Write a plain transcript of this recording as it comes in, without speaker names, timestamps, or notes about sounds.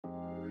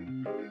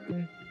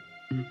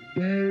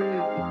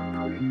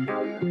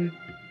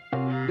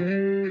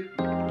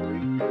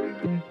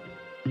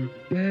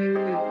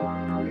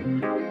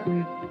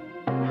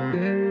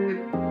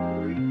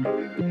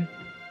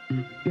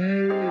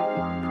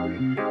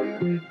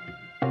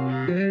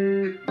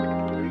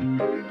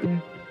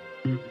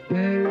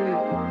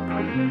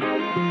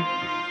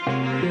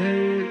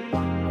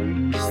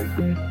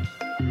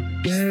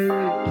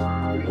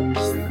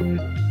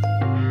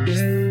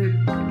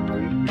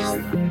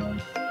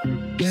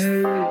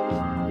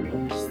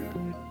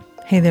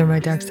Hey there, my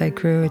Dark Side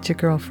crew. It's your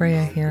girl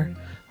Freya here.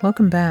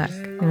 Welcome back.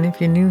 And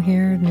if you're new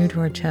here, new to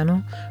our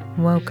channel,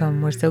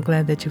 welcome. We're so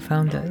glad that you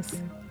found us.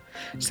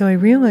 So I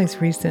realized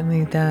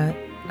recently that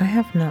I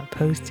have not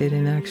posted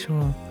an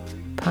actual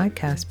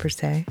podcast per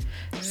se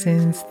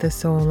since the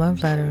Soul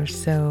Love Letters.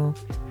 So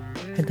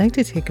I'd like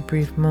to take a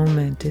brief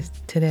moment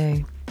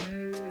today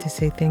to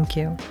say thank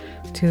you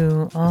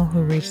to all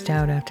who reached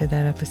out after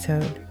that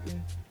episode.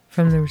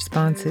 From the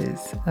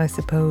responses, I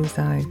suppose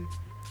I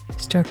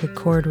struck a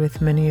chord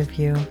with many of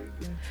you,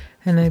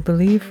 and I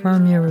believe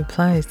from your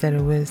replies that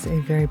it was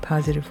a very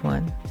positive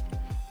one.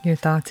 Your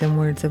thoughts and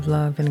words of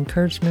love and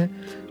encouragement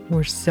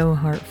were so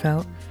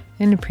heartfelt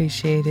and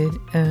appreciated,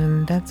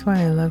 and that's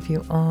why I love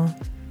you all,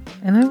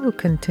 and I will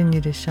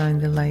continue to shine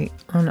the light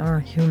on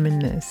our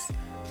humanness,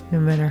 no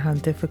matter how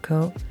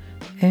difficult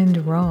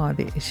and raw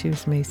the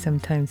issues may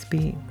sometimes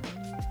be.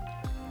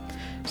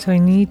 So I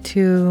need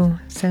to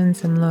send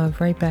some love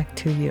right back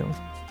to you.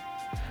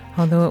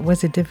 Although it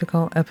was a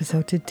difficult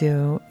episode to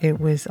do, it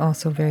was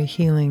also very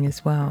healing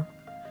as well.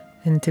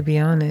 And to be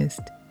honest,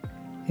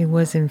 it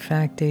was in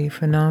fact a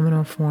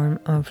phenomenal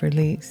form of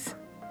release.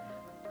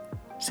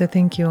 So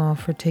thank you all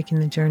for taking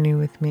the journey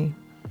with me.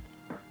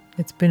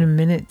 It's been a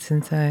minute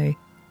since I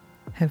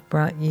have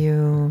brought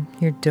you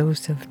your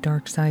dose of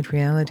dark side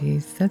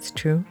realities. That's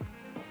true.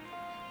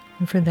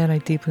 And for that, I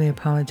deeply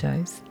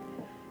apologize.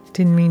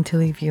 Didn't mean to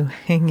leave you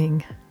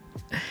hanging.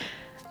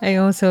 I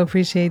also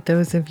appreciate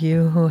those of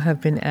you who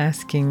have been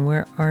asking,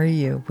 where are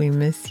you? We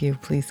miss you.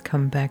 Please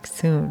come back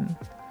soon.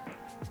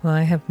 Well,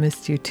 I have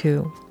missed you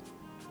too.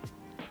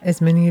 As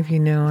many of you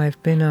know,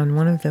 I've been on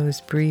one of those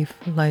brief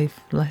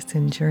life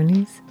lesson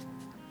journeys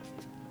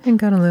and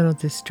got a little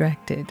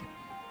distracted.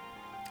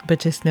 But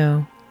just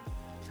know,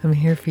 I'm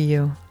here for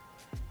you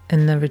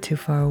and never too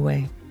far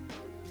away.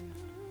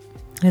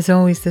 As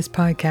always, this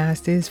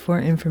podcast is for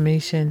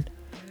information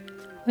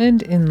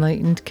and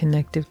enlightened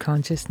connective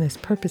consciousness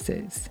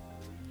purposes.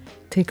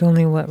 Take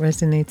only what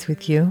resonates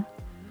with you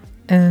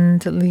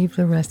and leave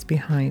the rest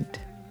behind.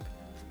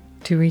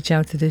 To reach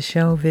out to the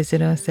show,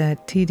 visit us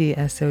at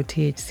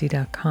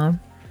tdsothc.com,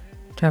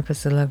 drop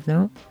us a love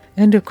note,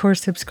 and of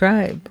course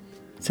subscribe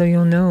so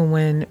you'll know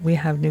when we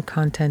have new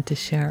content to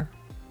share.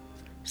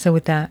 So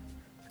with that,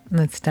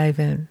 let's dive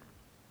in.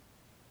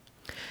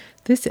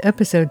 This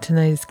episode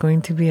tonight is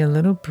going to be a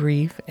little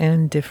brief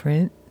and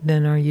different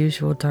than our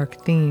usual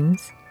dark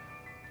themes.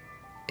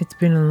 It's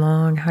been a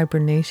long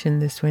hibernation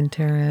this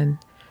winter, and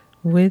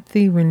with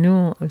the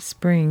renewal of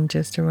spring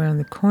just around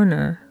the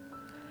corner,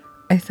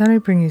 I thought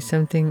I'd bring you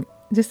something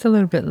just a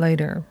little bit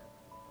lighter.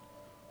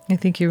 I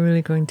think you're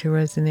really going to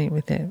resonate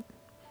with it.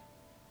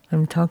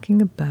 I'm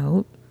talking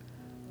about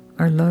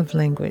our love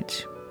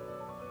language.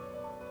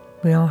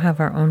 We all have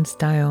our own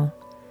style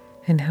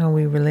and how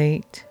we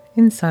relate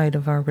inside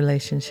of our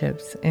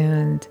relationships,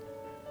 and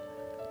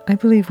I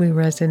believe we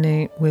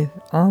resonate with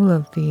all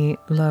of the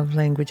love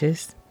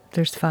languages.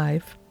 There's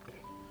 5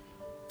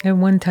 at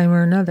one time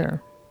or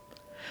another.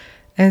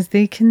 As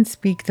they can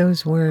speak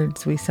those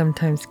words we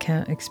sometimes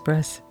can't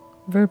express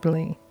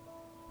verbally.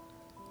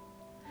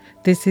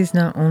 This is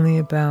not only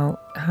about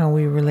how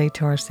we relate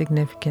to our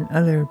significant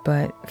other,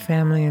 but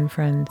family and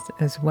friends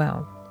as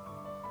well.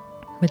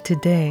 But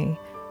today,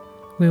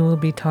 we will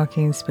be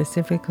talking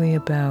specifically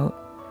about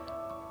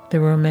the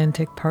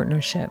romantic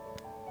partnership.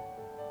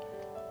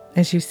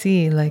 As you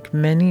see, like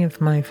many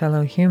of my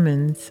fellow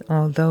humans,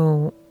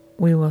 although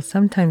we will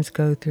sometimes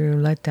go through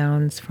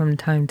letdowns from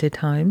time to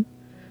time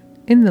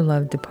in the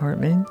love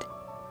department,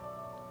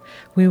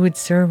 we would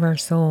serve our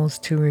souls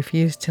to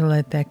refuse to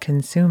let that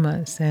consume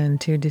us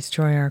and to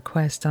destroy our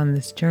quest on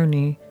this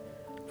journey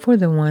for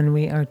the one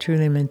we are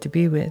truly meant to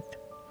be with.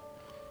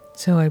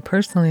 So I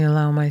personally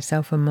allow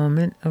myself a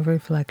moment of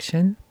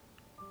reflection,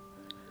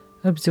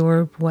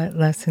 absorb what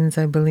lessons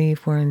I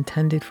believe were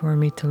intended for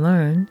me to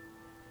learn,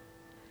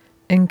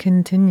 and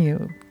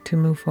continue to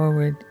move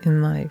forward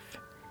in life,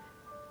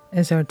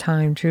 as our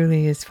time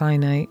truly is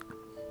finite,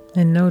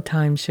 and no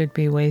time should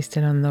be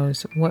wasted on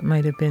those what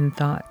might have been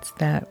thoughts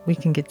that we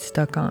can get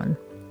stuck on.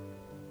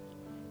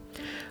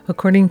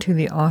 According to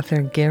the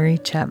author Gary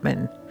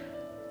Chapman,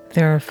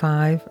 there are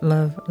 5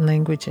 love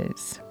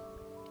languages.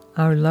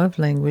 Our love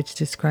language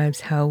describes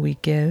how we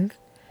give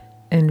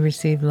and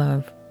receive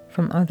love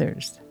from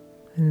others,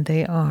 and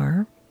they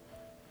are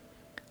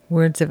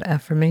words of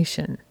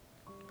affirmation,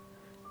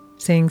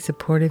 saying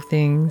supportive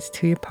things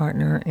to your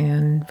partner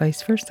and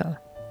vice versa.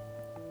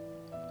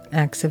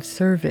 Acts of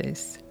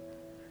service,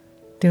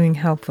 doing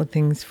helpful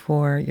things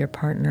for your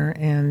partner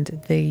and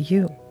they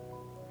you,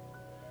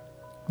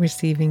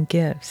 receiving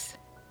gifts,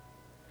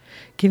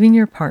 giving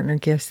your partner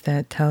gifts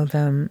that tell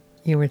them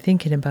you were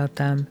thinking about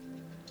them,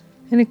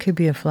 and it could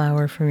be a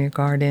flower from your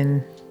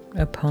garden,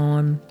 a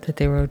poem that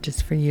they wrote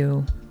just for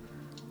you,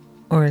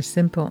 or a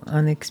simple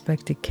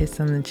unexpected kiss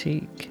on the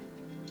cheek.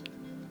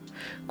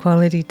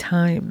 Quality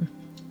time,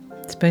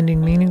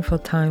 spending meaningful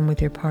time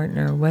with your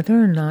partner, whether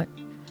or not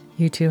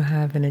you two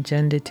have an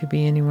agenda to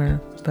be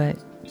anywhere but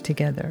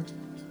together.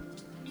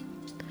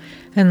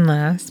 And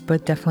last,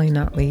 but definitely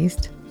not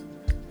least,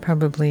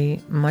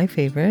 probably my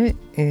favorite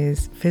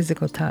is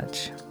physical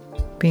touch,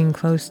 being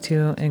close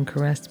to and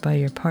caressed by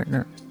your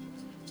partner.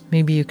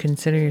 Maybe you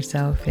consider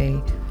yourself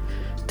a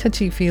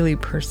touchy-feely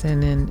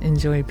person and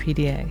enjoy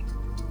PDA.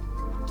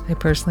 I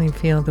personally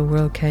feel the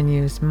world can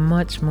use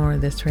much more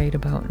of this right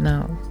about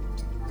now.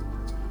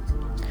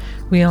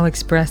 We all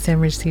express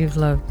and receive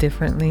love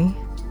differently,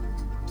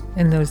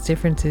 and those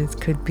differences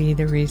could be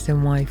the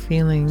reason why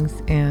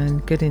feelings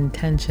and good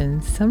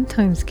intentions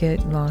sometimes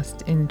get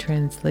lost in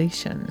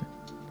translation.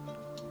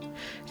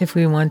 If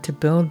we want to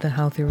build the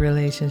healthy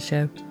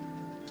relationship,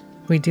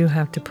 we do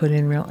have to put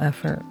in real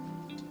effort.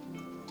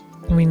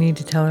 We need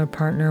to tell our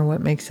partner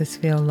what makes us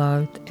feel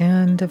loved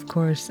and, of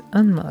course,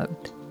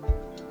 unloved.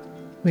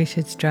 We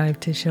should strive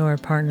to show our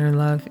partner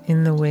love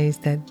in the ways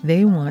that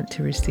they want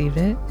to receive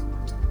it.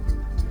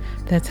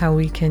 That's how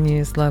we can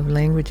use love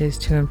languages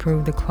to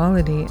improve the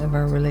quality of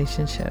our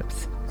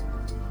relationships.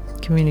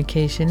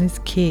 Communication is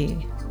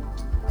key,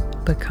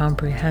 but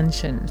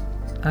comprehension,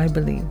 I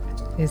believe,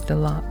 is the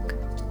lock.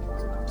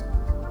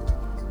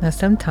 Now,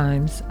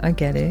 sometimes I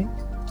get it.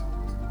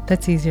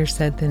 That's easier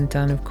said than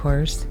done, of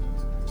course,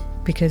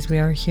 because we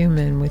are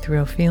human with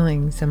real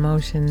feelings,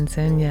 emotions,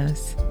 and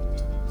yes,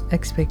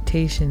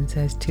 expectations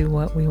as to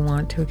what we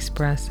want to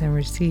express and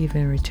receive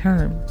in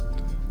return.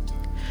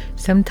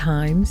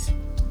 Sometimes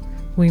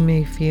we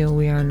may feel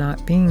we are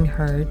not being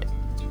heard,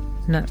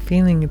 not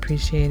feeling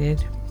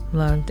appreciated,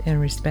 loved, and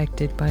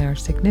respected by our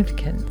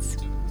significants.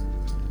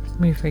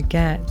 We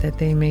forget that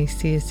they may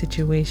see a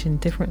situation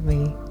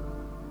differently,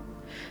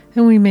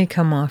 and we may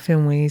come off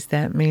in ways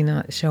that may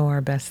not show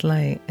our best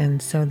light,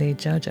 and so they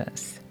judge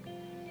us,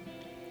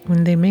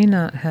 when they may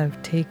not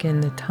have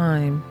taken the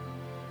time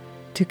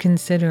to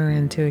consider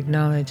and to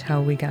acknowledge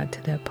how we got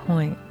to that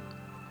point.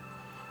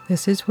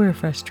 This is where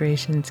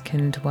frustrations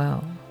can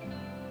dwell.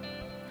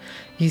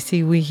 You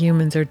see, we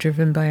humans are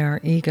driven by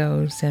our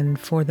egos, and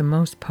for the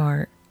most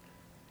part,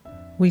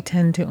 we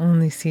tend to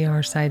only see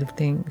our side of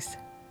things.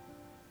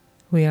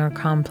 We are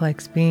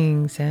complex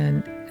beings,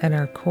 and at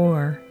our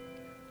core,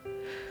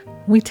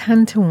 we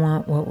tend to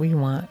want what we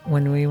want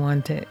when we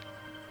want it.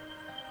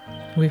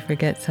 We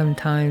forget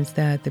sometimes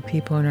that the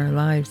people in our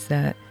lives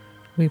that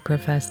we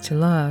profess to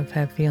love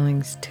have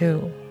feelings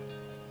too.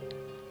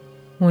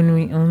 When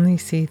we only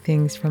see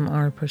things from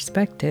our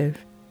perspective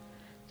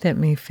that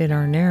may fit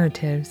our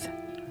narratives,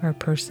 our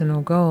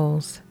personal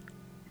goals,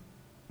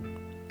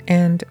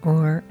 and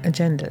or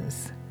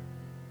agendas,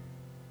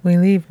 we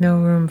leave no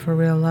room for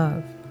real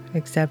love,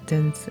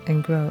 acceptance,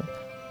 and growth.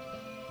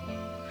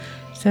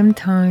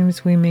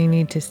 Sometimes we may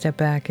need to step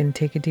back and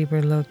take a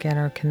deeper look at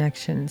our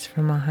connections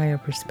from a higher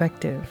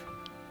perspective.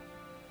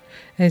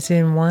 As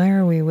in, why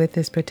are we with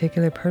this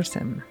particular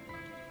person?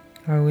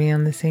 Are we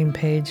on the same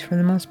page for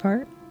the most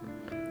part?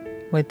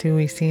 What do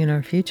we see in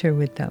our future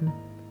with them?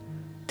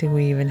 Do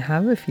we even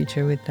have a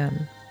future with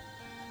them?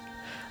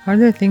 Are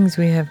there things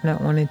we have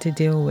not wanted to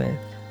deal with?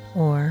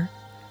 Or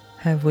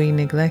have we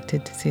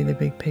neglected to see the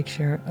big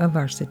picture of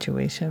our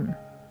situation?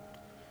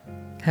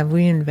 Have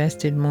we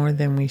invested more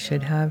than we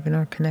should have in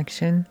our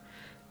connection,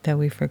 that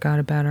we forgot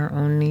about our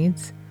own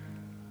needs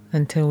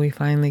until we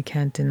finally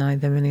can't deny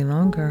them any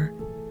longer,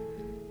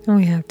 and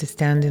we have to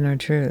stand in our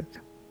truth,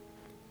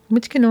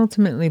 which can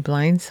ultimately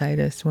blindside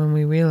us when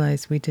we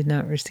realize we did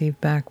not receive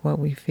back what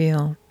we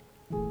feel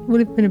would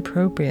have been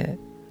appropriate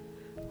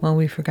while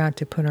we forgot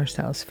to put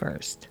ourselves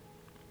first.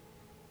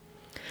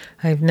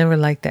 I've never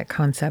liked that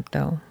concept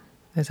though,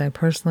 as I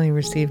personally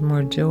receive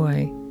more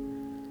joy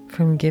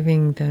from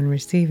giving than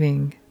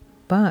receiving.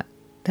 But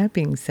that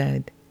being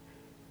said,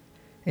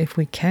 if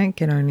we can't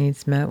get our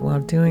needs met while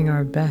doing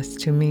our best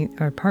to meet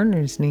our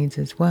partner's needs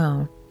as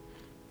well,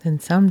 then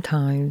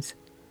sometimes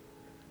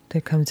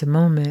there comes a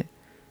moment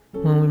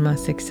when we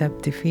must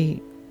accept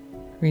defeat,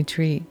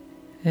 retreat,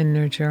 and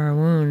nurture our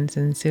wounds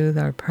and soothe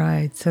our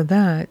pride so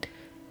that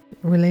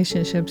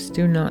relationships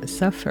do not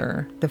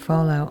suffer the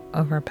fallout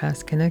of our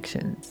past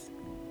connections.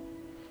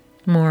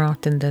 More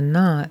often than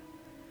not,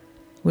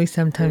 we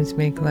sometimes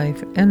make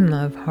life and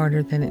love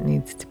harder than it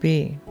needs to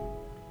be.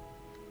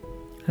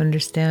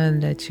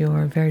 Understand that you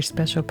are a very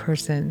special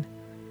person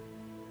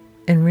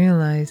and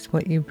realize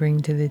what you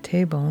bring to the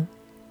table.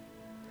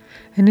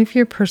 And if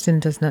your person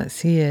does not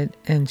see it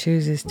and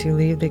chooses to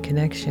leave the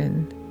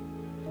connection,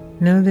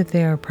 know that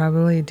they are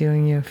probably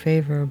doing you a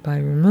favor by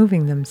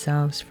removing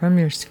themselves from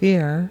your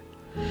sphere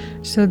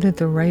so that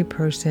the right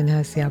person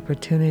has the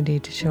opportunity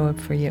to show up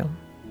for you.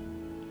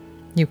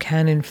 You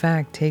can, in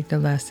fact, take the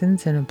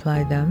lessons and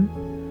apply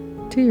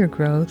them to your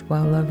growth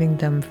while loving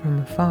them from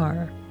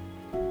afar.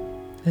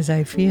 As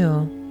I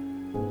feel,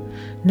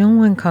 no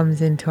one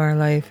comes into our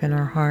life and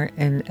our heart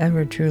and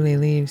ever truly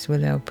leaves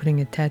without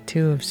putting a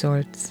tattoo of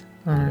sorts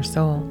on our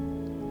soul.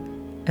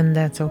 And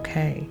that's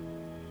okay.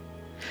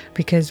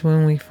 Because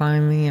when we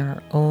finally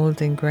are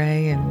old and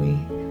gray, and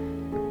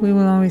we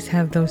will always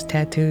have those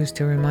tattoos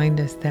to remind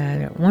us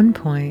that at one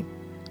point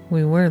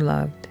we were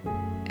loved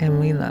and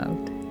we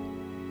loved.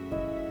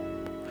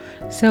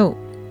 So,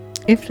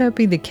 if that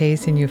be the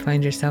case and you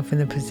find yourself in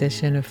the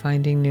position of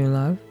finding new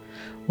love,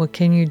 what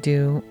can you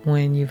do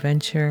when you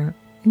venture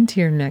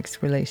into your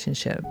next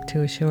relationship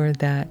to assure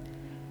that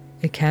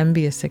it can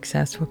be a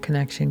successful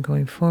connection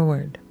going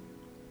forward?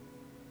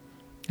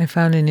 I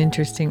found an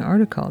interesting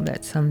article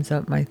that sums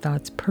up my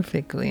thoughts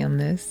perfectly on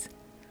this.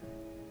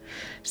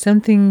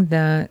 Something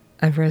that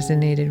I've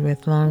resonated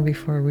with long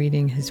before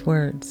reading his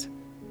words.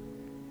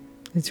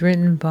 It's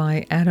written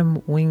by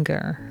Adam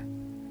Winger,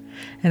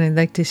 and I'd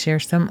like to share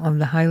some of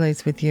the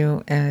highlights with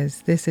you,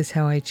 as this is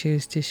how I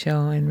choose to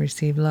show and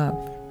receive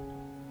love.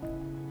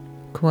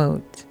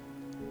 Quote,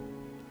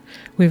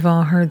 "We've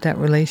all heard that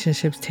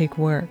relationships take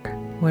work.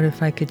 What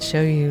if I could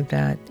show you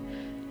that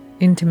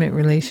intimate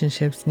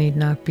relationships need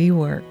not be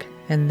work,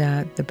 and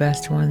that the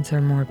best ones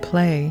are more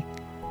play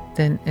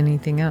than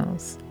anything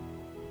else?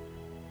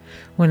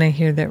 When I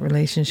hear that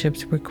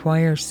relationships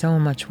require so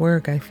much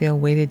work, I feel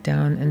weighted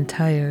down and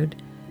tired,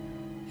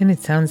 and it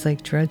sounds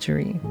like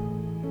drudgery.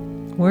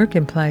 Work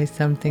implies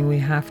something we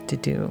have to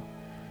do,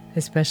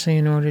 especially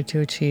in order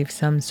to achieve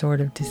some sort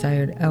of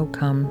desired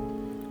outcome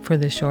for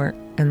the short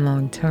and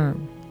long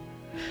term.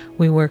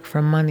 We work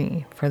for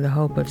money, for the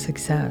hope of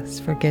success,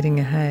 for getting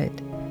ahead,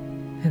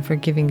 and for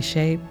giving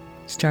shape,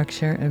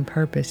 structure, and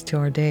purpose to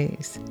our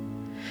days.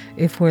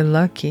 If we're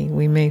lucky,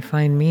 we may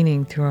find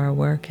meaning through our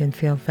work and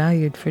feel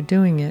valued for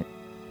doing it.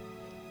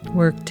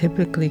 Work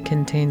typically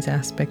contains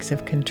aspects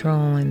of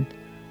control and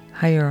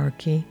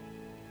hierarchy,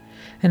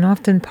 and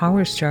often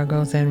power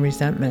struggles and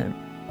resentment.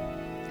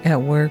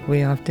 At work,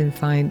 we often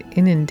find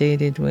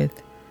inundated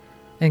with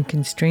and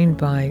constrained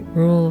by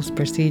rules,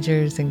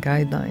 procedures, and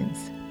guidelines.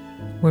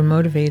 We're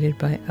motivated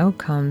by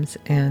outcomes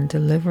and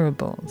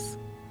deliverables.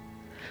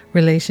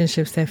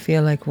 Relationships that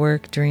feel like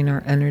work drain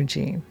our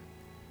energy.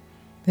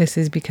 This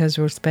is because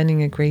we're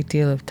spending a great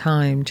deal of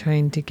time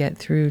trying to get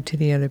through to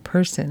the other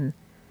person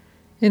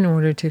in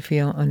order to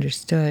feel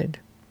understood.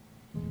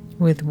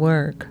 With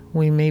work,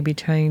 we may be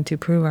trying to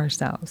prove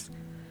ourselves,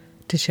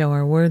 to show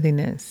our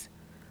worthiness,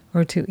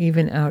 or to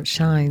even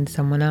outshine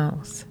someone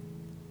else.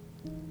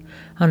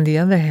 On the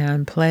other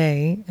hand,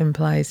 play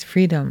implies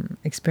freedom,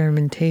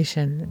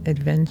 experimentation,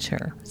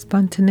 adventure,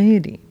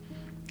 spontaneity,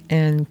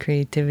 and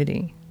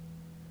creativity.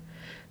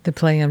 The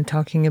play I'm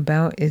talking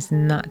about is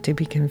not to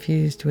be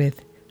confused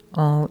with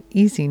all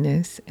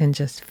easiness and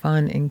just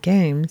fun and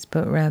games,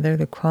 but rather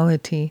the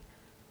quality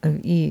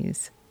of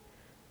ease.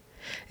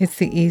 It's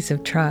the ease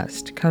of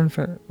trust,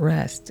 comfort,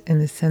 rest,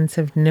 and the sense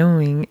of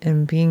knowing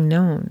and being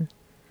known.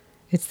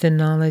 It's the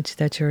knowledge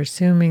that you're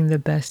assuming the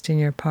best in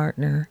your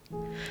partner,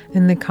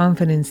 and the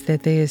confidence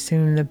that they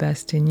assume the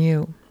best in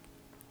you.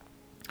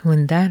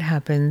 When that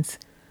happens,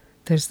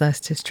 there's less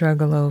to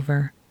struggle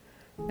over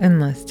and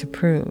less to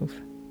prove.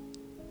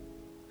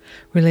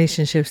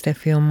 Relationships that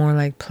feel more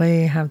like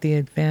play have the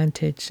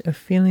advantage of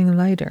feeling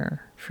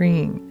lighter,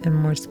 freeing, and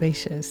more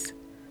spacious.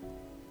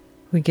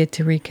 We get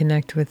to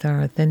reconnect with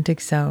our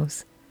authentic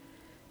selves,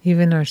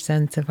 even our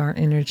sense of our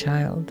inner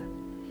child.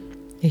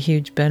 A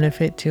huge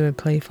benefit to a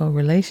playful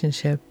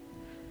relationship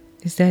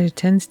is that it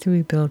tends to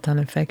be built on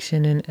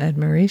affection and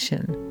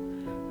admiration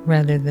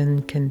rather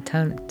than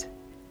contempt.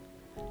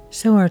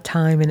 So our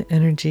time and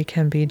energy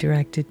can be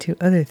directed to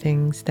other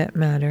things that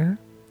matter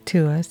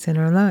to us in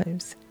our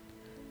lives,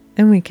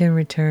 and we can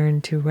return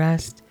to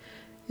rest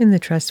in the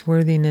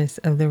trustworthiness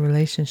of the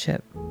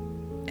relationship."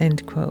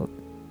 End quote.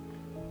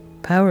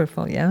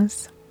 Powerful,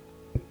 yes?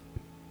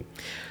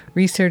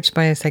 Research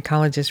by a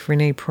psychologist,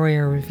 Renee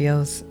Proyer,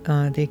 reveals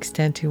the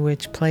extent to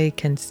which play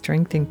can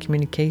strengthen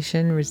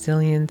communication,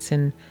 resilience,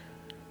 and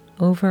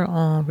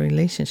overall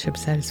relationship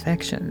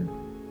satisfaction.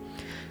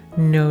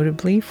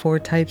 Notably, 4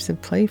 types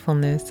of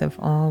playfulness, of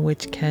all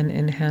which can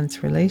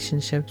enhance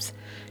relationships.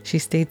 She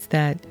states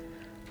that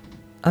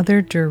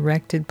other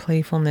directed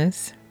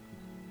playfulness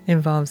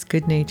involves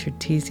good-natured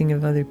teasing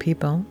of other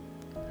people.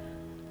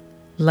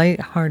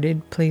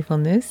 Light-hearted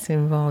playfulness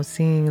involves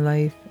seeing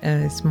life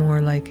as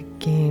more like a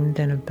game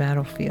than a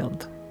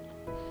battlefield.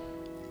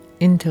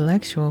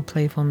 Intellectual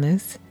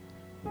playfulness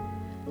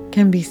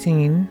can be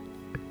seen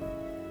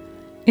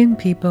in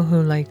people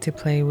who like to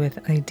play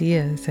with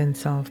ideas and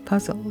solve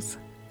puzzles.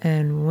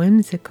 And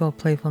whimsical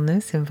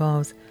playfulness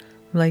involves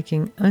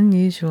liking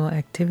unusual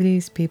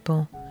activities,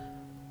 people,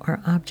 or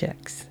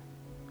objects.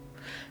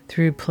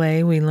 Through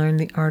play, we learn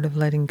the art of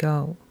letting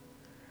go.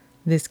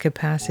 This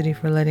capacity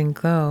for letting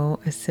go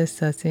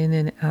assists us in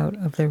and out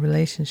of the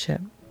relationship.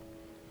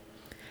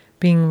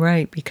 Being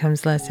right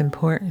becomes less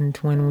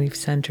important when we've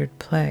centered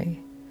play.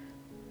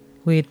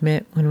 We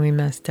admit when we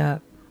messed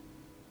up.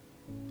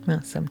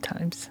 Well,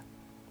 sometimes.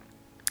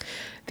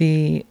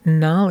 The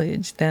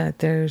knowledge that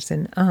there's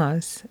an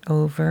us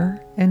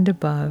over and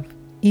above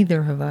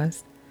either of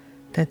us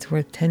that's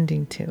worth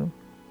tending to.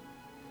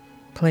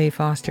 Play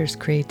fosters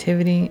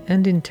creativity,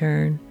 and in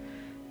turn,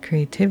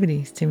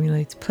 creativity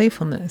stimulates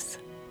playfulness.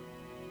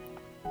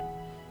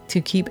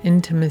 To keep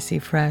intimacy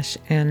fresh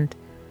and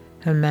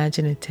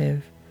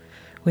imaginative,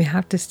 we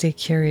have to stay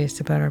curious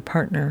about our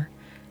partner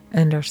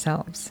and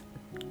ourselves,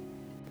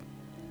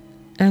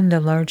 and the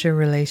larger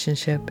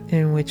relationship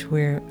in which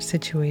we're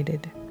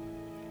situated.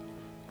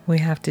 We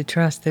have to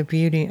trust the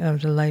beauty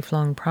of the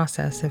lifelong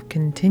process of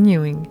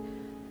continuing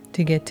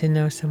to get to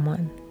know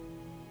someone.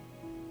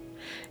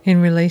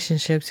 In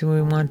relationships,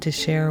 we want to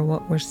share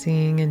what we're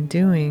seeing and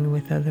doing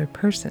with the other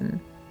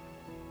person.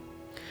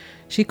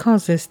 She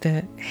calls this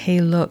the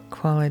hey look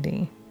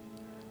quality,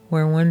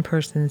 where one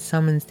person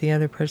summons the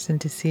other person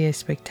to see a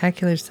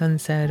spectacular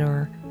sunset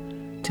or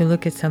to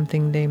look at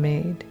something they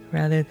made,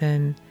 rather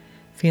than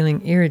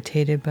feeling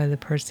irritated by the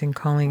person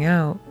calling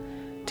out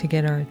to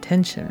get our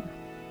attention.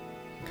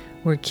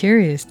 We're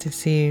curious to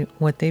see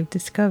what they've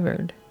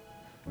discovered,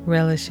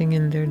 relishing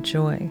in their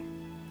joy.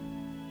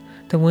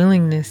 The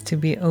willingness to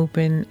be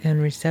open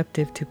and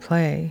receptive to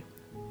play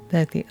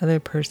that the other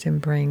person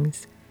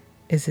brings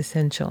is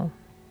essential.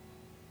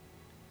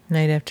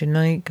 Night after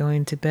night,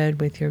 going to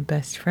bed with your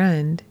best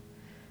friend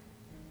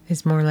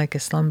is more like a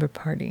slumber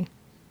party.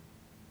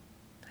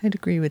 I'd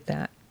agree with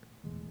that.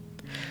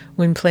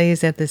 When play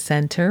is at the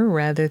center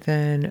rather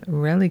than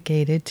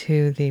relegated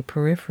to the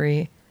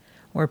periphery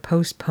or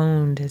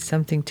postponed as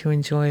something to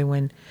enjoy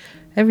when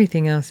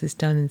everything else is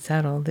done and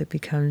settled, it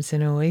becomes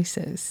an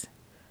oasis.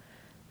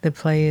 The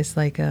play is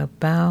like a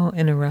bow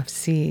in a rough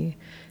sea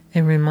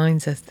and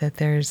reminds us that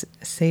there's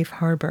a safe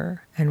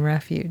harbor and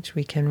refuge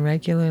we can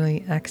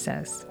regularly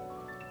access.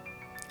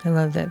 I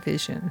love that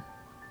vision.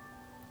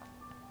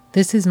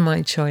 This is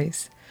my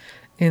choice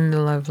in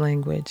the love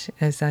language,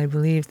 as I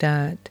believe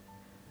that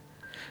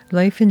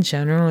life in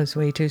general is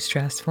way too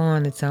stressful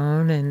on its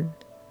own, and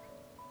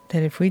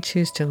that if we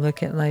choose to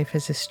look at life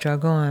as a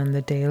struggle on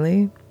the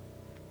daily,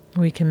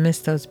 we can miss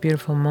those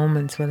beautiful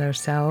moments with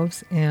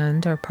ourselves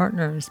and our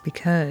partners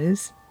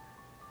because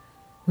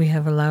we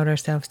have allowed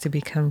ourselves to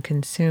become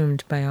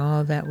consumed by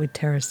all that would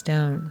tear us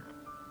down,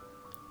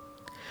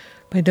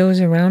 by those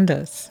around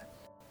us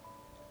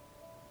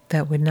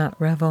that would not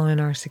revel in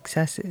our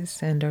successes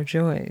and our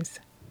joys,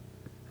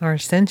 our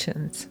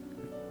ascensions.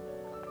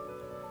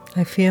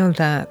 I feel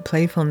that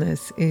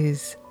playfulness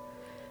is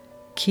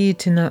key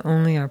to not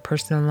only our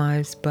personal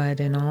lives, but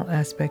in all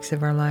aspects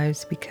of our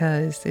lives,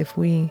 because if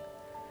we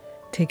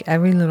take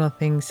every little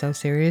thing so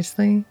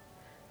seriously,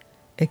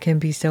 it can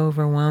be so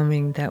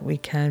overwhelming that we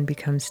can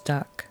become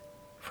stuck,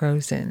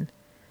 frozen,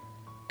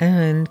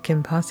 and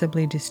can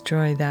possibly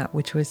destroy that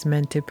which was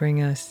meant to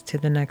bring us to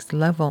the next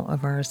level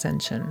of our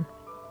ascension.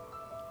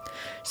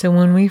 So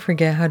when we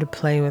forget how to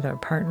play with our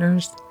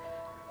partners,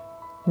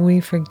 we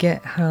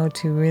forget how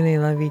to really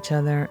love each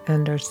other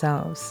and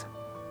ourselves.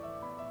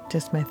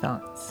 Just my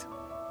thoughts.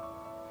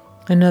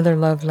 Another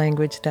love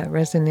language that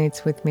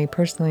resonates with me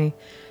personally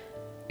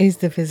is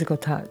the physical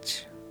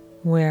touch,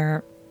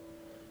 where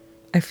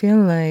I feel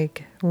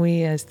like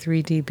we as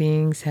 3D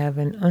beings have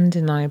an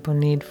undeniable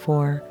need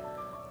for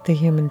the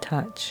human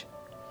touch.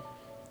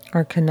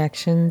 Our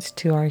connections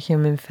to our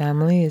human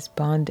family is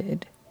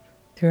bonded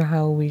through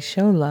how we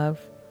show love,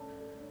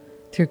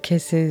 through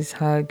kisses,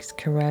 hugs,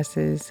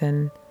 caresses,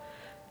 and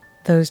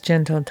those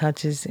gentle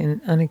touches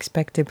in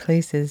unexpected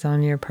places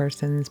on your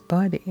person's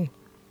body.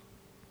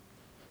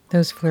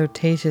 Those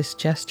flirtatious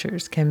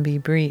gestures can be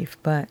brief,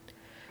 but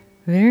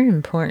very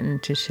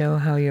important to show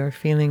how you're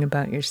feeling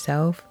about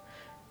yourself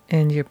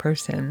and your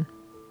person.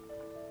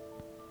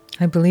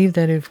 I believe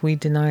that if we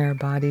deny our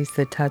bodies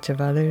the touch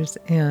of others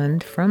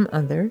and from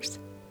others,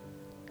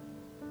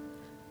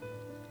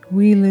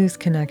 we lose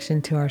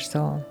connection to our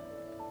soul.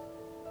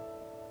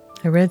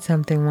 I read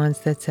something once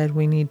that said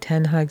we need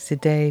 10 hugs a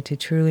day to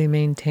truly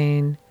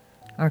maintain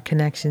our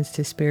connections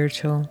to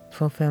spiritual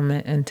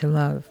fulfillment and to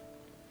love.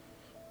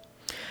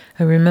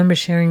 I remember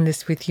sharing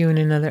this with you in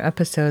another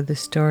episode, the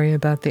story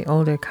about the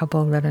older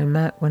couple that I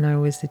met when I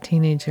was a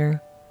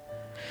teenager,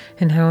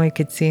 and how I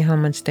could see how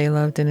much they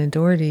loved and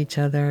adored each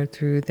other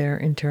through their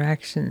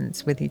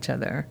interactions with each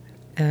other,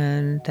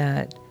 and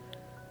that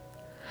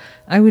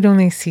I would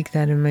only seek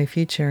that in my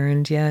future,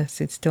 and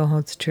yes, it still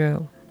holds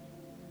true.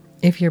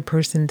 If your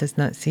person does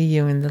not see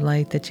you in the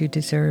light that you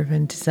deserve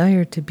and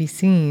desire to be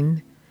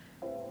seen,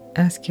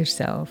 ask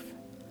yourself,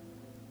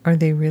 are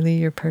they really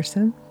your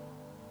person?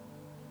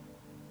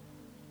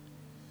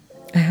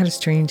 I had a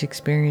strange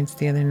experience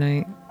the other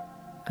night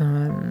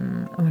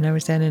when I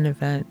was at an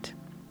event.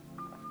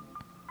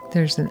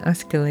 There's an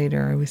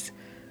escalator I was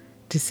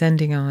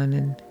descending on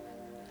and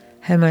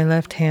had my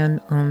left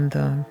hand on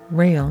the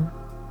rail,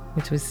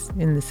 which was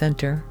in the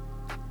center.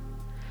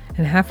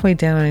 And halfway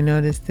down, I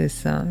noticed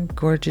this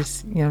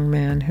gorgeous young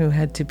man who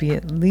had to be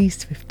at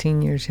least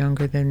 15 years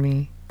younger than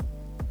me.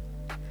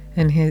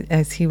 And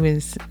as he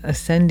was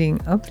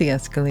ascending up the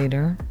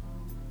escalator,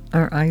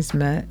 our eyes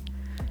met,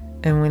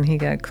 And when he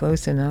got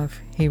close enough,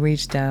 he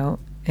reached out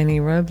and he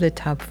rubbed the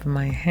top of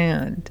my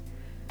hand.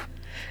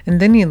 And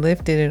then he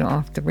lifted it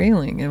off the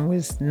railing and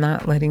was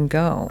not letting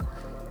go.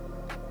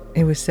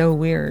 It was so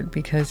weird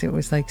because it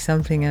was like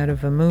something out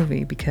of a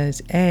movie,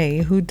 because A,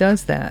 who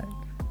does that?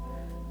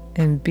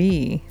 And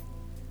B,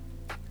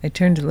 I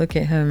turned to look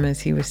at him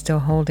as he was still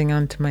holding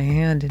onto my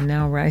hand and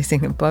now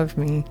rising above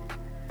me.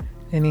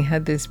 And he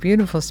had this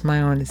beautiful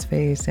smile on his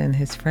face, and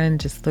his friend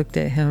just looked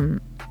at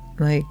him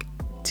like,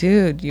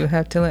 dude, you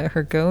have to let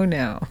her go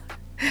now.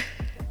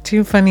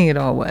 Too funny it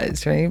all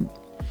was, right?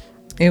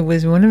 It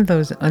was one of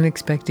those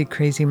unexpected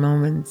crazy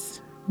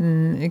moments.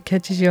 It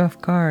catches you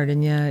off guard,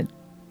 and yet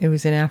it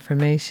was an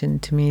affirmation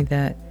to me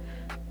that,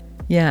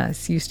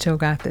 yes, you still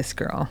got this,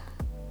 girl.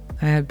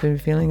 I have been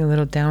feeling a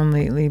little down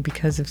lately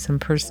because of some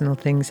personal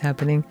things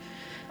happening,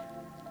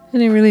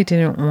 and I really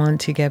didn't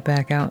want to get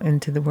back out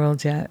into the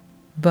world yet.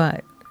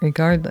 But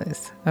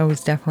regardless, I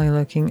was definitely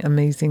looking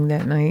amazing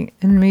that night,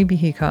 and maybe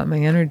he caught my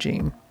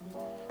energy.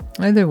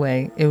 Either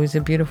way, it was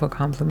a beautiful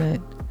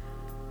compliment.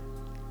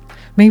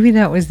 Maybe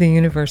that was the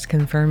universe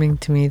confirming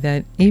to me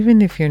that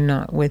even if you're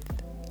not with,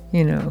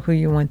 who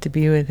you want to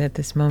be with at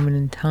this moment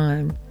in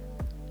time,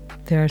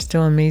 there are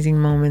still amazing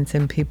moments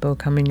and people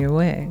coming your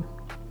way.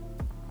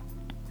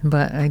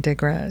 But I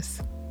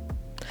digress.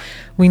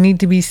 We need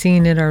to be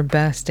seen at our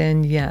best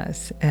and,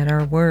 yes, at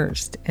our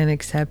worst, and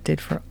accepted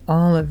for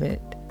all of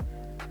it.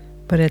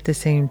 But at the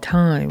same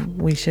time,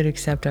 we should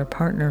accept our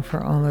partner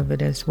for all of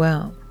it as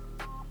well.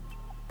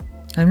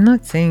 I'm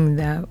not saying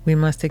that we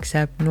must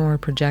accept nor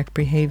project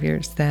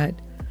behaviors that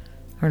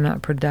are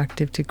not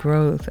productive to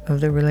growth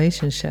of the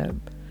relationship.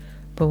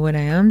 But what I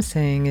am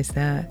saying is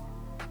that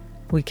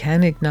we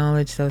can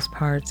acknowledge those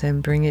parts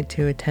and bring it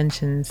to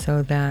attention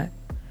so that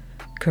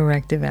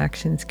corrective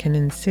actions can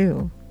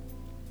ensue.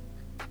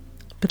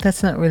 But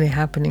that's not really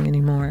happening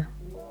anymore.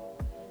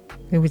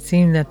 It would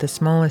seem that the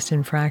smallest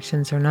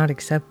infractions are not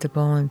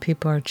acceptable, and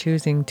people are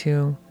choosing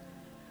to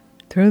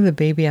throw the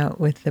baby out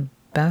with the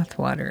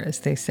bathwater, as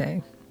they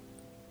say.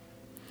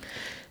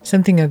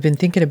 Something I've been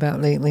thinking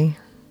about lately.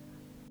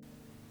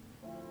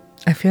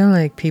 I feel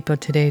like people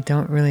today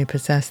don't really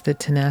possess the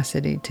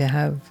tenacity to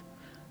have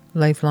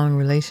lifelong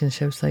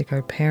relationships like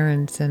our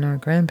parents and our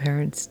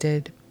grandparents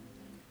did.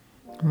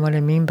 And what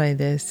I mean by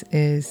this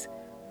is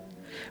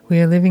we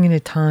are living in a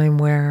time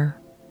where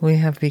we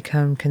have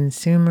become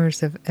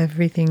consumers of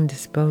everything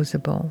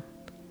disposable,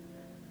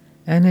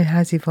 and it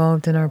has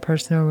evolved in our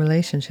personal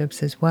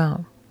relationships as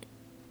well.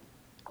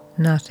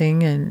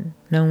 Nothing and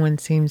no one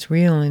seems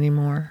real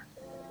anymore,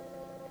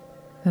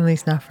 at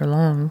least not for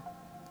long.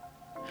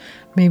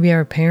 Maybe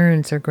our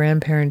parents or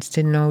grandparents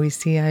didn't always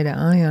see eye to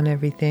eye on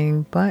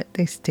everything, but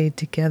they stayed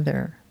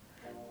together.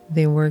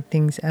 They worked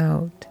things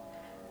out.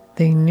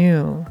 They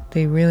knew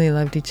they really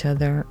loved each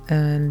other,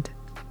 and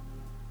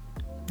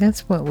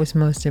that's what was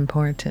most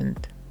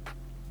important.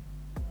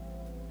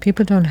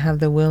 People don't have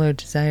the will or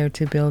desire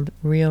to build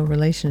real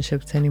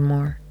relationships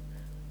anymore,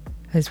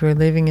 as we're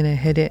living in a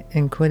hit it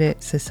and quit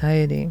it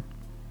society.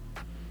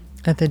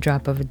 At the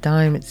drop of a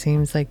dime, it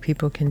seems like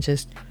people can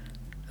just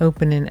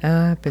open an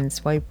app and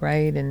swipe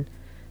right and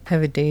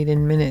have a date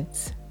in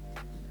minutes.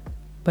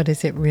 But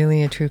is it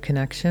really a true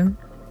connection?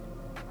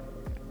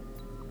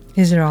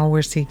 Is it all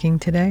we're seeking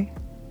today?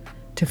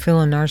 To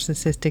fill a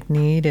narcissistic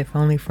need, if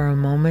only for a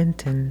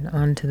moment, and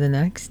on to the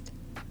next?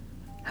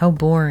 How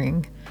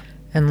boring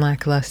and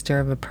lackluster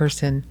of a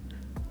person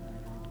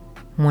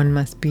one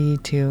must be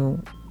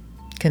to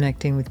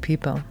connecting with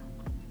people.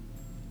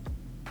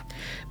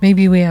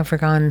 Maybe we have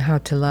forgotten how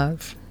to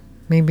love.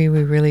 Maybe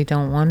we really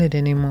don't want it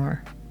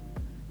anymore.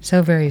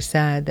 So very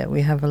sad that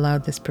we have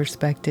allowed this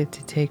perspective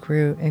to take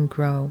root and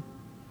grow,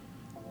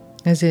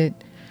 as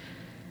it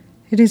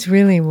is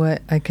really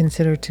what I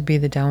consider to be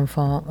the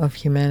downfall of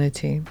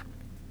humanity.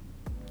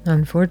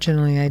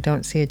 Unfortunately, I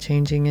don't see it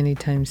changing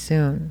anytime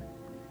soon,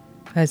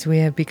 as we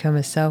have become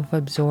a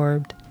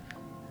self-absorbed,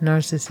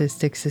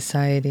 narcissistic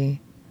society.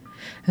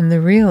 And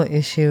the real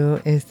issue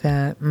is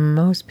that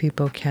most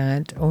people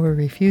can't or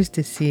refuse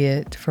to see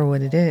it for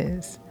what it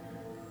is: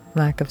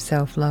 lack of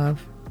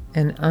self-love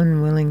and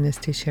unwillingness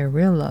to share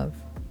real love.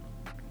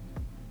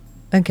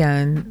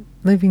 Again,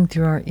 living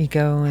through our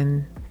ego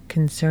and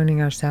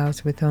concerning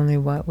ourselves with only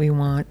what we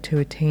want to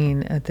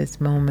attain at this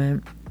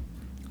moment,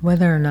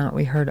 whether or not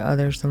we hurt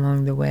others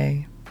along the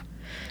way.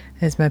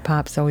 As my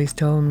pops always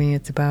told me,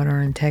 it's about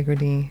our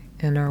integrity,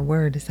 and our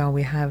word is all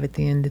we have at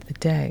the end of the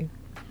day.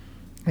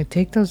 I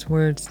take those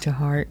words to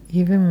heart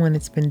even when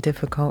it's been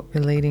difficult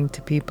relating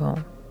to people.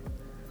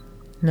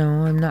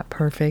 No, I'm not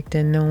perfect,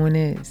 and no one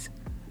is.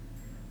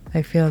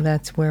 I feel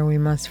that's where we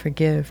must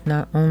forgive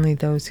not only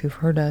those who've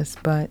hurt us,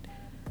 but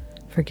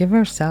forgive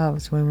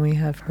ourselves when we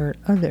have hurt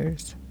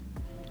others.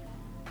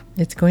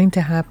 It's going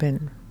to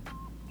happen.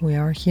 We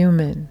are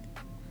human.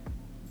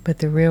 But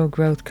the real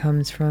growth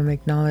comes from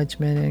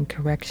acknowledgement and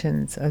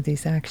corrections of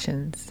these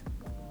actions.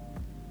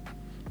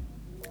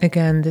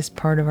 Again, this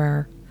part of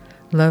our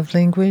love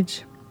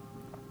language,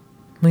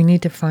 we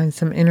need to find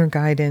some inner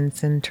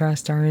guidance and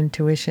trust our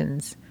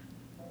intuitions.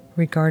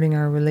 regarding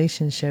our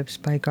relationships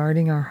by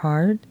guarding our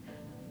heart.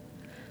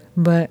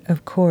 But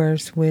of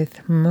course,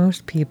 with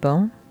most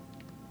people,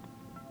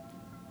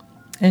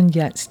 and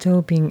yet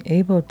still being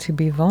able to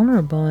be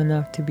vulnerable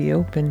enough to be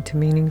open to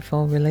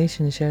meaningful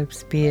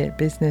relationships, be it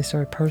business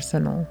or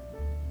personal.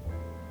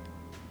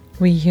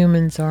 We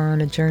humans are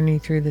on a journey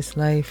through this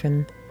life,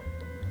 and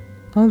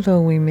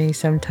although we may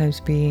sometimes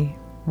be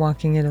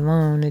walking it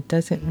alone, it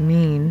doesn't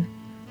mean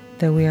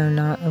that we are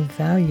not of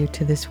value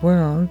to this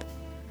world.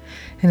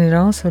 And it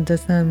also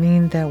does not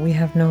mean that we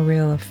have no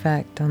real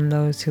effect on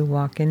those who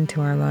walk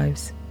into our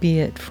lives, be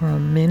it for a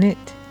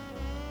minute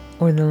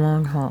or the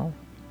long haul.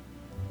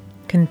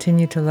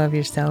 Continue to love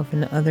yourself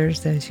and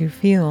others as you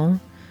feel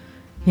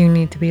you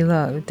need to be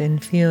loved,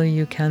 and feel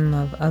you can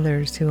love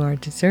others who are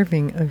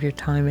deserving of your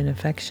time and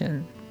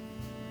affection.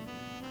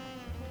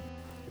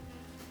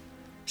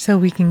 So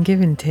we can give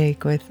and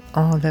take with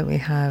all that we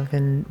have,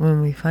 and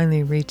when we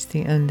finally reach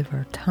the end of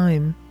our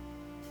time,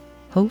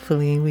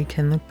 hopefully we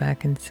can look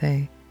back and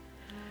say,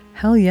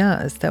 hell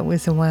yes, that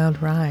was a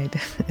wild ride,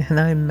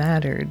 and I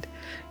mattered.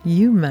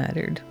 You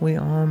mattered. We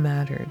all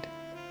mattered.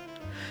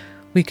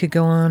 We could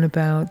go on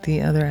about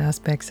the other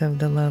aspects of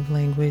the love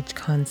language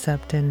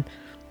concept, and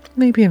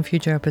maybe in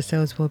future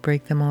episodes we'll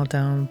break them all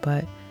down,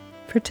 but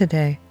for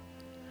today,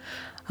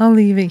 I'll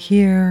leave it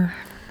here.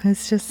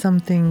 It's just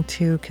something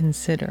to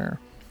consider.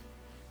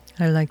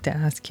 I'd like to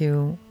ask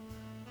you,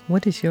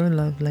 what is your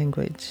love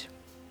language?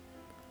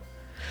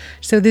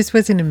 So this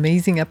was an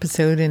amazing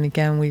episode, and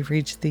again, we've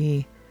reached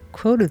the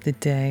quote of the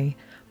day.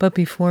 But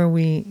before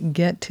we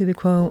get to the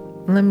quote,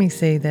 let me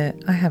say that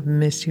I have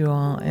missed you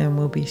all and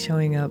will be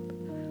showing up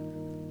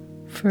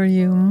for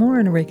you more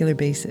on a regular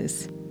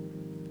basis.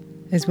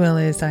 As well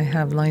as I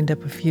have lined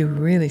up a few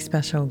really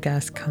special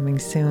guests coming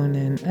soon,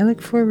 and I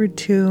look forward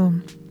to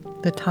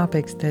the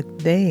topics that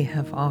they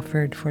have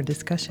offered for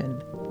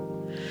discussion.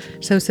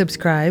 So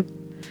subscribe,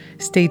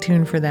 stay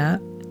tuned for that.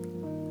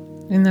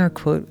 In our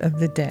quote of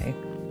the day,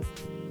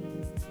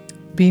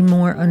 be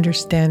more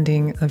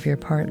understanding of your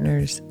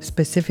partner's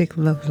specific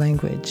love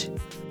language.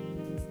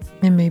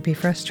 It may be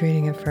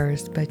frustrating at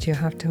first, but you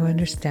have to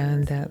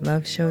understand that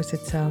love shows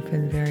itself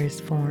in various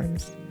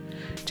forms.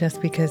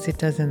 Just because it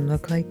doesn't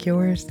look like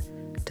yours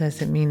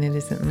doesn't mean it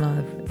isn't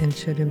love and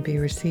shouldn't be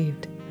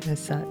received as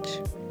such.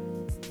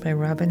 By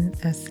Robin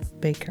S.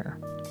 Baker.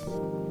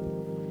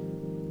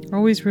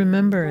 Always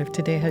remember, if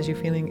today has you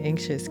feeling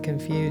anxious,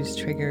 confused,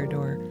 triggered,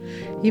 or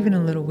even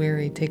a little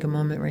weary, take a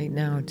moment right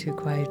now to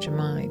quiet your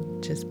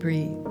mind. Just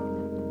breathe.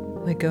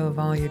 Let go of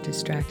all your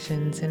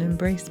distractions and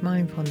embrace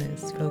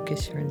mindfulness.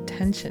 Focus your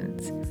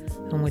intentions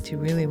on what you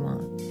really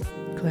want.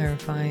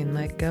 Clarify and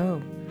let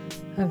go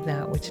of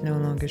that which no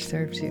longer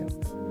serves you.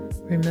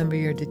 Remember,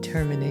 your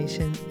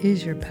determination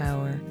is your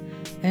power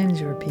and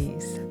your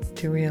peace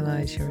to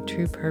realize your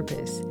true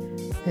purpose,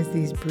 as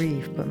these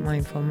brief but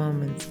mindful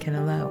moments can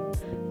allow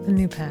a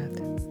new path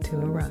to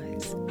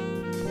arise.